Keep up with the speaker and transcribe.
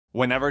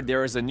Whenever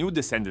there is a new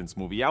Descendants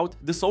movie out,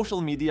 the social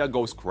media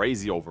goes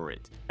crazy over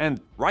it, and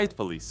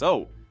rightfully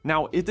so.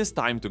 Now it is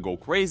time to go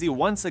crazy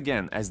once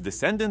again as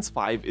Descendants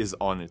 5 is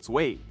on its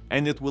way,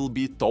 and it will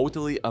be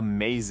totally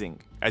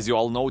amazing. As you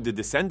all know, the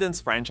Descendants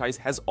franchise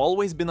has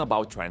always been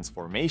about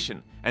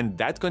transformation, and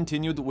that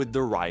continued with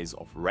the rise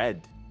of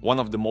Red. One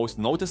of the most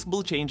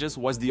noticeable changes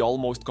was the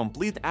almost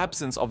complete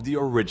absence of the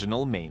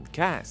original main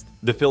cast.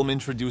 The film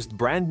introduced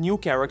brand new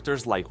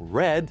characters like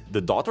Red, the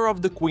daughter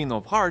of the Queen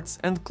of Hearts,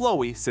 and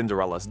Chloe,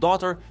 Cinderella's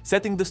daughter,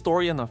 setting the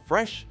story in a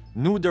fresh,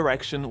 new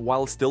direction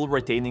while still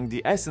retaining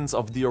the essence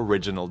of the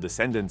original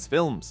Descendants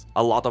films.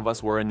 A lot of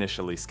us were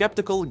initially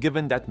skeptical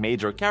given that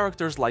major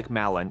characters like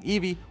Mal and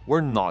Evie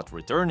were not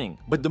returning,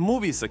 but the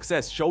movie's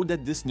success showed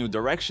that this new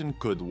direction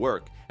could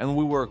work, and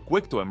we were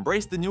quick to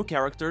embrace the new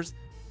characters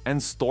and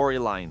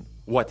storyline.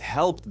 What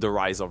helped the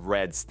rise of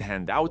Red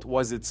stand out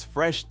was its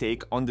fresh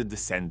take on the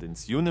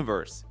Descendants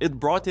universe.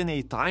 It brought in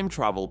a time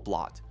travel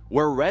plot,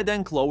 where Red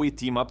and Chloe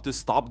team up to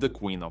stop the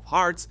Queen of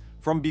Hearts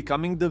from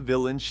becoming the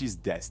villain she's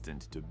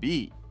destined to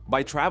be.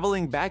 By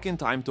traveling back in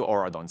time to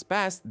Auradon's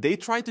past, they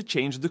try to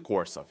change the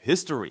course of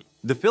history.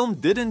 The film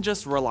didn't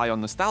just rely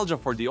on nostalgia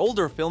for the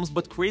older films,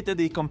 but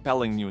created a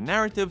compelling new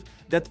narrative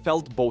that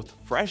felt both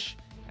fresh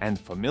and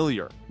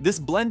familiar. This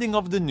blending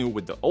of the new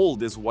with the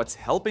old is what's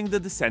helping the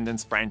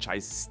Descendants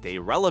franchise stay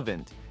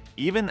relevant,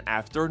 even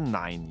after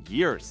 9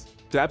 years.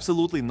 To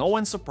absolutely no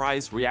one's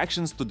surprise,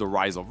 reactions to the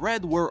rise of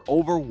Red were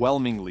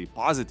overwhelmingly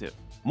positive.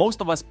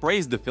 Most of us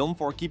praised the film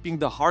for keeping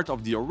the heart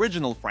of the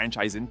original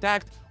franchise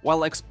intact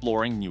while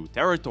exploring new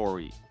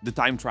territory. The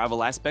time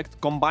travel aspect,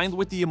 combined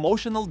with the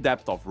emotional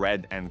depth of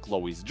Red and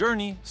Chloe's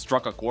journey,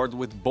 struck a chord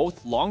with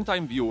both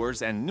longtime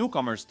viewers and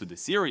newcomers to the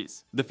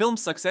series. The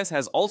film's success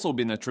has also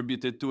been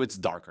attributed to its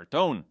darker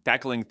tone,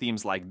 tackling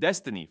themes like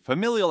destiny,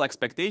 familial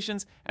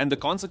expectations, and the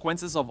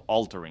consequences of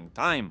altering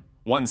time.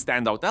 One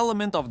standout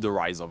element of the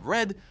rise of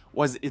Red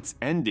was its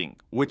ending,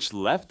 which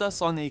left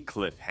us on a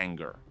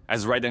cliffhanger.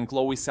 As Red and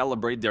Chloe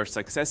celebrate their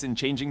success in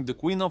changing the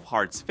Queen of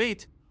Hearts'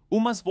 fate,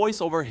 Uma's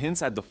voiceover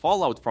hints at the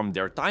fallout from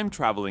their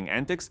time-traveling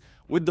antics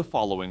with the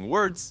following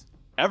words: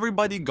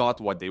 "Everybody got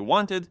what they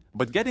wanted,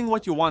 but getting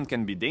what you want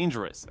can be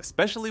dangerous,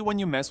 especially when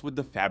you mess with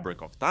the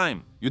fabric of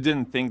time. You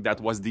didn't think that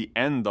was the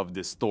end of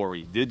this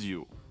story, did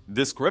you?"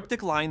 This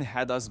cryptic line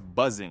had us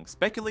buzzing,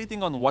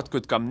 speculating on what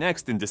could come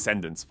next in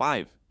Descendants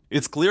 5.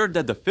 It's clear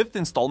that the 5th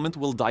installment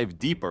will dive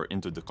deeper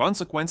into the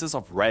consequences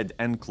of Red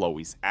and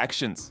Chloe's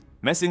actions.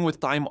 Messing with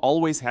time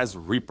always has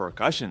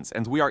repercussions,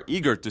 and we are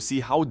eager to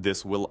see how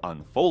this will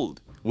unfold.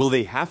 Will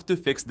they have to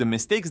fix the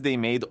mistakes they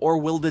made, or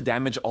will the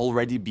damage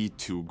already be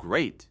too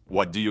great?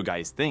 What do you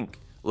guys think?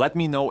 Let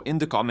me know in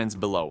the comments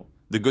below.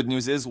 The good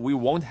news is we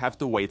won't have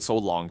to wait so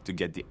long to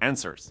get the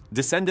answers.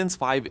 Descendants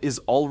 5 is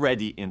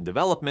already in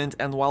development,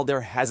 and while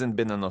there hasn't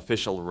been an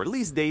official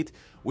release date,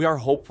 we are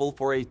hopeful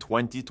for a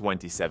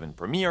 2027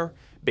 premiere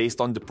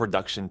based on the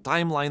production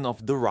timeline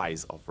of The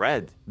Rise of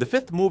Red. The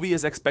 5th movie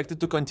is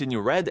expected to continue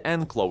Red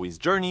and Chloe's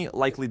journey,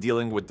 likely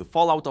dealing with the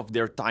fallout of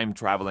their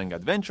time-traveling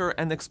adventure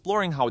and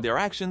exploring how their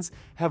actions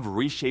have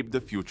reshaped the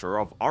future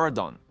of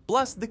Auradon.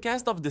 Plus, the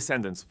cast of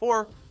Descendants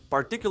 4,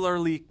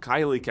 particularly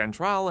Kylie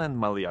Cantrell and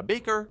Malia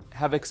Baker,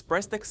 have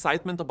expressed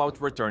excitement about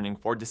returning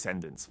for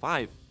Descendants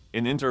 5.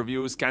 In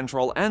interviews,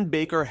 Cantrell and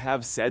Baker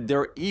have said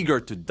they're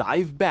eager to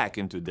dive back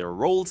into their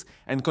roles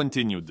and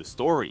continue the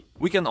story.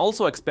 We can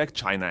also expect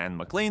China and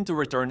McClane to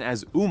return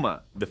as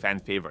Uma, the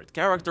fan-favorite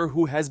character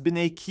who has been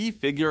a key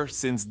figure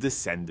since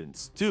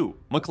Descendants 2.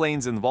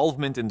 McClane's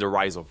involvement in the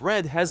Rise of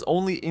Red has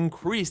only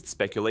increased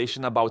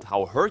speculation about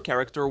how her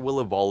character will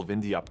evolve in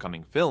the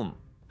upcoming film.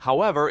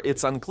 However,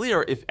 it's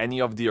unclear if any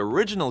of the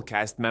original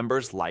cast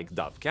members like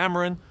Dove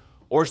Cameron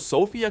or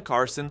Sophia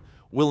Carson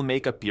will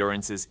make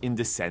appearances in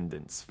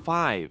Descendants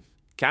 5.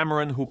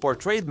 Cameron, who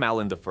portrayed Mal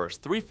in the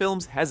first 3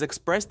 films, has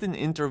expressed in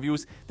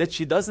interviews that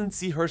she doesn't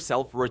see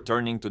herself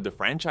returning to the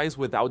franchise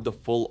without the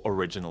full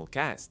original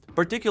cast,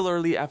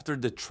 particularly after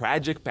the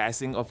tragic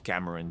passing of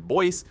Cameron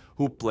Boyce,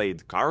 who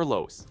played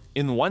Carlos.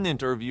 In one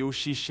interview,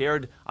 she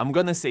shared, "I'm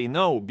gonna say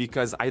no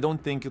because I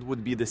don't think it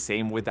would be the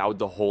same without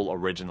the whole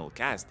original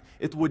cast.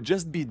 It would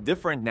just be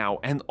different now,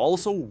 and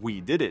also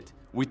we did it.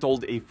 We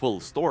told a full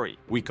story.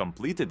 We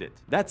completed it."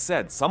 That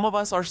said, some of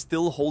us are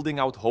still holding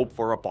out hope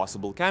for a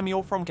possible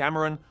cameo from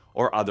Cameron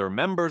or other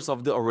members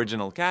of the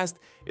original cast.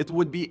 It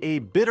would be a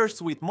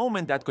bittersweet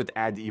moment that could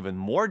add even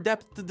more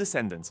depth to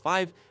Descendants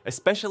 5,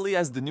 especially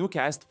as the new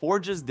cast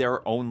forges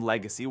their own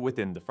legacy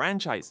within the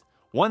franchise.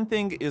 One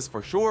thing is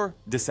for sure,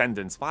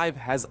 Descendants 5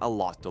 has a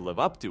lot to live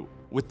up to.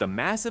 With the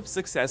massive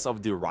success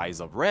of The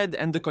Rise of Red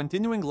and the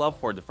continuing love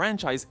for the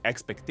franchise,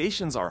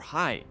 expectations are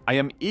high. I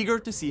am eager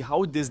to see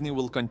how Disney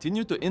will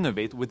continue to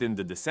innovate within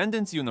the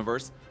Descendants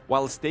universe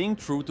while staying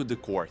true to the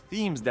core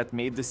themes that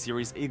made the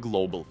series a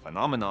global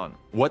phenomenon.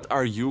 What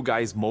are you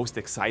guys most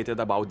excited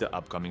about the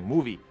upcoming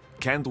movie?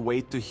 Can't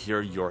wait to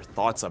hear your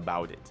thoughts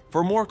about it.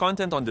 For more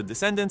content on the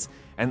Descendants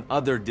and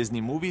other Disney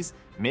movies,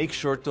 make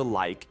sure to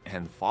like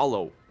and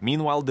follow.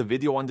 Meanwhile, the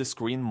video on the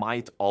screen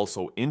might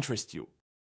also interest you.